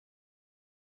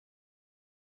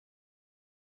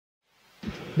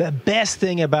The best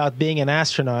thing about being an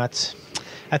astronaut,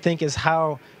 I think, is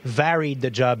how varied the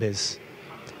job is.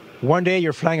 One day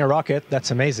you're flying a rocket,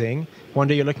 that's amazing. One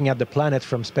day you're looking at the planet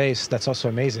from space, that's also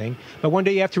amazing. But one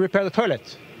day you have to repair the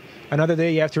toilet. Another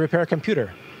day you have to repair a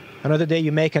computer. Another day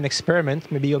you make an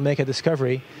experiment, maybe you'll make a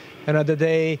discovery. Another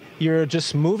day you're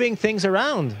just moving things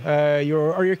around, or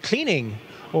you're cleaning,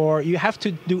 or you have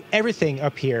to do everything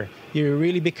up here. You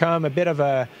really become a bit of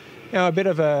a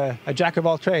jack of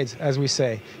all trades, as we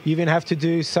say. You even have to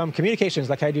do some communications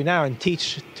like I do now and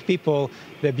teach to people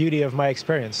the beauty of my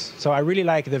experience. So I really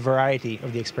like the variety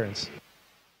of the experience.